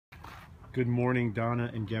Good morning, Donna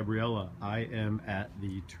and Gabriella. I am at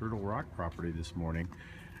the Turtle Rock property this morning,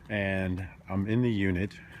 and I'm in the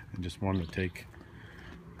unit and just wanted to take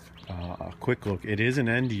a quick look. It is an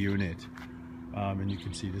end unit, and you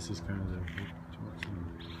can see this is kind of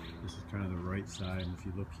the right side. And if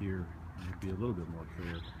you look here, it'll be a little bit more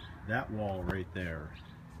clear. That wall right there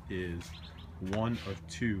is one of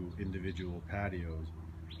two individual patios,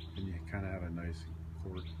 and you kind of have a nice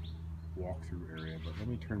court walk-through area. But let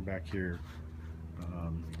me turn back here.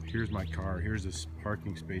 Here's my car. Here's this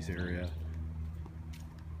parking space area.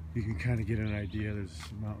 You can kind of get an idea. There's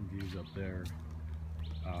some mountain views up there.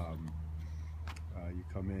 You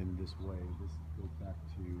come in this way. This goes back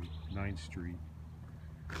to 9th Street,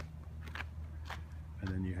 and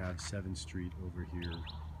then you have 7th Street over here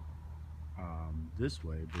this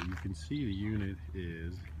way. But you can see the unit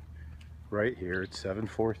is right here. It's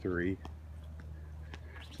 743.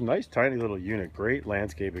 It's a nice tiny little unit. Great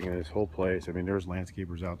landscaping in this whole place. I mean, there's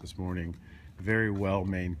landscapers out this morning. Very well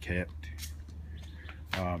kept.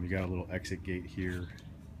 You got a little exit gate here.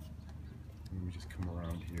 Let me just come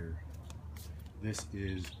around here. This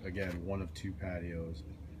is, again, one of two patios.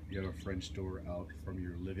 You have a French door out from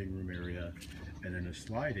your living room area, and then a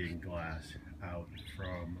sliding glass out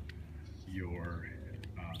from your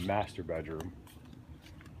master bedroom.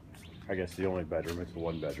 I guess the only bedroom. It's a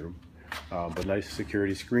one bedroom. But nice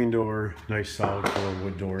security screen door, nice solid core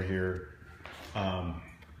wood door here.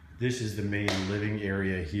 This is the main living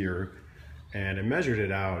area here, and I measured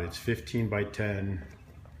it out. It's 15 by 10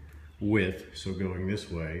 width, so going this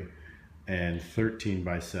way, and 13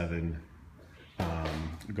 by 7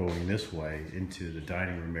 going this way into the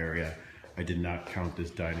dining room area. I did not count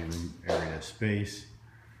this dining room area space,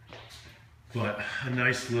 but a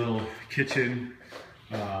nice little kitchen.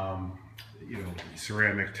 You know,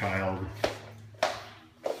 ceramic tiled,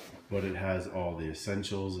 but it has all the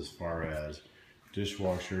essentials as far as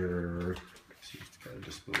dishwasher,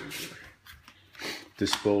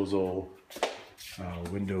 disposal,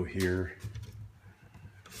 window here,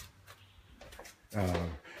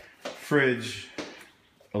 fridge,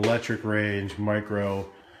 electric range, micro.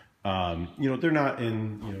 You know, they're not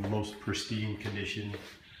in most pristine condition,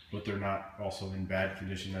 but they're not also in bad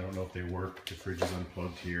condition. I don't know if they work. The fridge is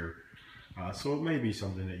unplugged here. So it may be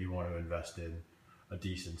something that you want to invest in, a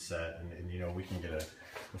decent set, and you know, we can get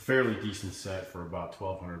a fairly decent set for about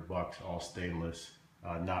 $1,200 bucks, all stainless,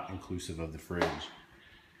 not inclusive of the fridge.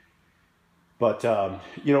 But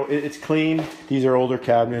you know, it's clean. These are older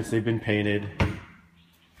cabinets; they've been painted,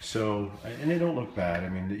 so, and they don't look bad. I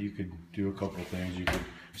mean, you could do a couple of things. You could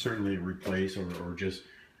certainly replace or just,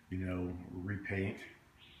 you know, repaint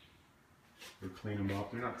or clean them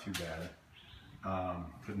up. They're not too bad.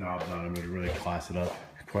 Put knobs on them to really class it up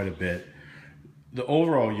quite a bit. The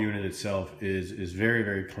overall unit itself is very,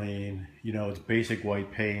 very clean. You know, it's basic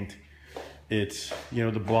white paint. It's, you know,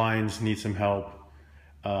 the blinds need some help.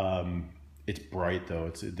 It's bright though.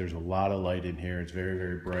 There's a lot of light in here. It's very,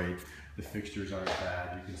 very bright. The fixtures aren't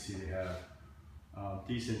bad. You can see they have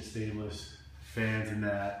decent stainless fans in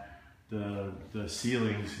that. The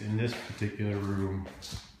ceilings in this particular room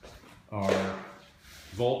are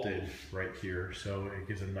vaulted right here, so it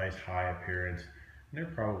gives a nice high appearance. And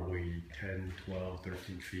they're probably 10, 12,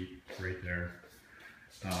 13 feet right there.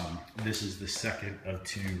 This is the second of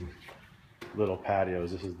two little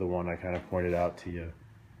patios. This is the one I kind of pointed out to you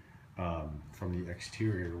from the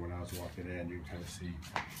exterior when I was walking in. You can kind of see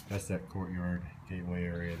that's that courtyard gateway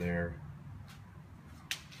area there.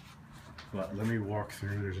 But let me walk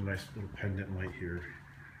through. There's a nice little pendant light here.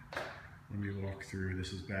 Let me walk through.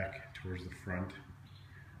 This is back towards the front.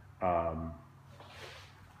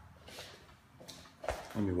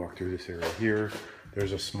 Let me walk through this area here.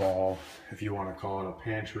 There's a small, if you want to call it a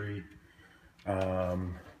pantry. So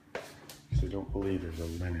I don't believe there's a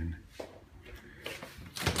linen.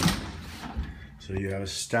 So you have a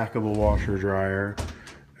stackable washer dryer,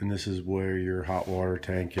 and this is where your hot water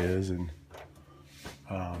tank is, and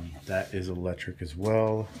that is electric as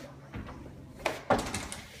well.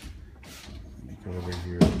 Over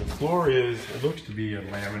here, the floor it looks to be a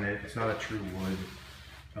laminate. It's not a true wood.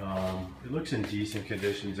 It looks in decent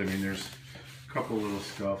conditions. I mean, there's a couple little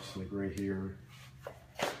scuffs like right here,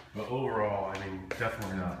 but overall, I mean,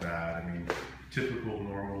 definitely not bad. I mean, typical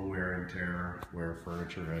normal wear and tear where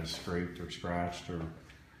furniture has scraped or scratched or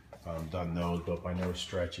done those, but by no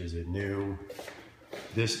stretch is it new.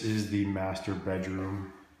 This is the master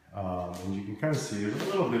bedroom, and you can kind of see there's a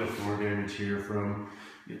little bit of floor damage here from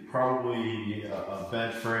probably a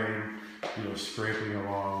bed frame, you know, scraping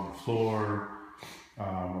along the floor,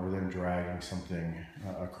 or then dragging something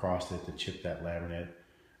across it to chip that laminate.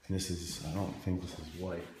 This is, I don't think this is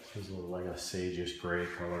white. This is a little like a sageish gray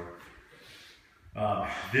color.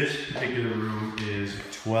 This particular room is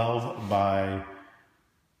 12 by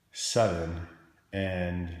 7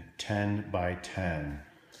 and 10 by 10.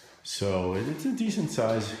 So it's a decent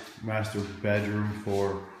size master bedroom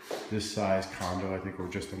for this size condo. I think we're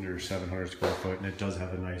just under 700 square foot, and it does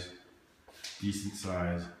have a nice, decent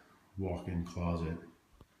size walk-in closet.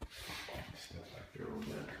 Step back there a little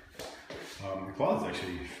bit. The closet's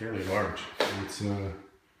actually fairly large. It's you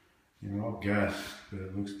know, I'll guess, but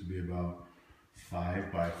it looks to be about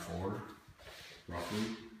 5 by 4, roughly.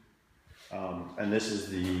 And this is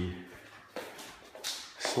the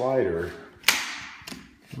slider.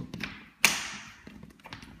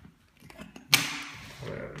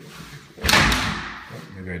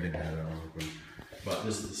 Maybe I didn't have that one open. But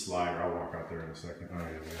this is the slider. I'll walk out there in a second. Oh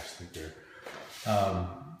yeah, we just stick there.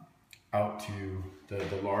 Out to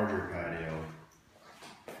the larger patio.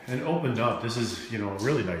 And opened up. This is, you know, a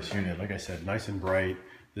really nice unit. Like I said, nice and bright.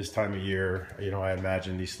 This time of year, you know, I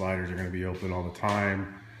imagine these sliders are going to be open all the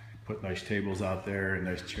time. Put nice tables out there and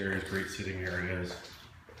nice chairs, great sitting areas.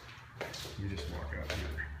 Let me just walk out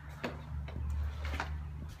here.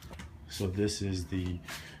 So this is the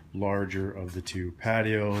larger of the two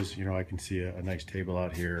patios. You know, I can see a nice table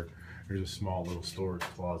out here. There's a small little storage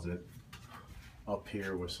closet up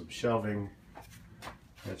here with some shelving.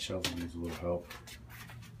 That shelving needs a little help.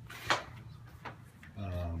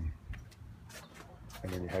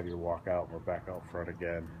 And then you have your walkout, and we're back out front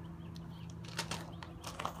again.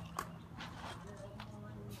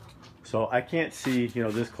 So I can't see, you know,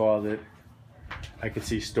 this closet. I could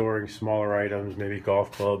see storing smaller items, maybe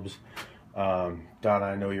golf clubs. Donna,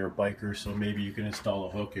 I know you're a biker, so maybe you can install a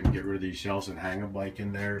hook and get rid of these shelves and hang a bike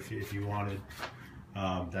in there if you wanted.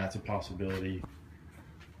 That's a possibility.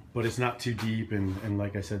 But it's not too deep, and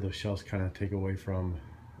like I said, those shelves kind of take away from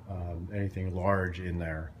anything large in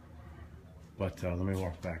there. But let me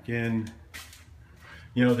walk back in.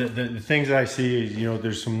 You know, the things that I see is, you know,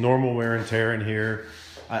 there's some normal wear and tear in here.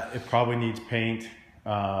 It probably needs paint.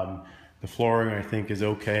 The flooring, I think, is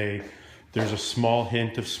okay. There's a small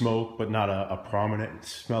hint of smoke, but not a prominent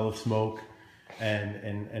smell of smoke.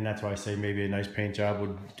 And that's why I say maybe a nice paint job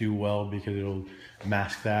would do well, because it'll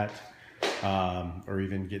mask that. Or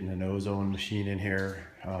even getting an ozone machine in here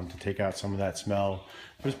to take out some of that smell.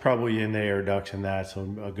 There's probably in the air ducts and that, so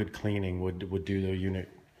a good cleaning would do the unit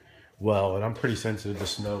well. And I'm pretty sensitive to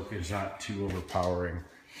smoke. It's not too overpowering.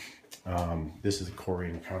 This is a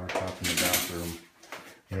Corian countertop in the bathroom.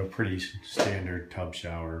 You know, pretty standard tub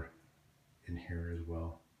shower in here as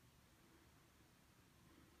well.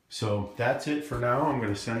 So that's it for now. I'm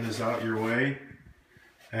going to send this out your way.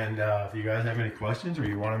 And if you guys have any questions or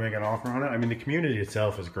you want to make an offer on it, I mean, the community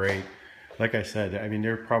itself is great. Like I said, I mean,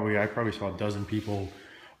 I probably saw a dozen people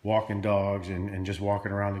walking dogs and just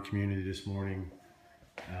walking around the community this morning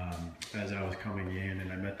as I was coming in,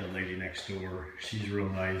 and I met the lady next door. She's real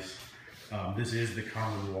nice. This is the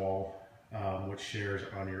common wall, which shares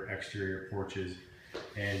on your exterior porches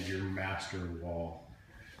and your master wall.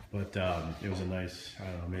 But it was a nice, I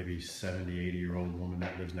don't know, maybe 70, 80-year-old woman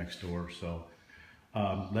that lives next door. So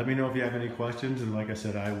let me know if you have any questions, and like I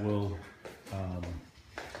said, I will,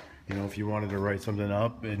 you know, if you wanted to write something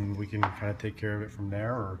up, and we can kind of take care of it from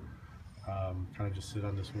there, or kind of just sit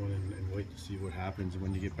on this one and wait to see what happens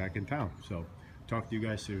when you get back in town. So talk to you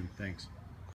guys soon. Thanks.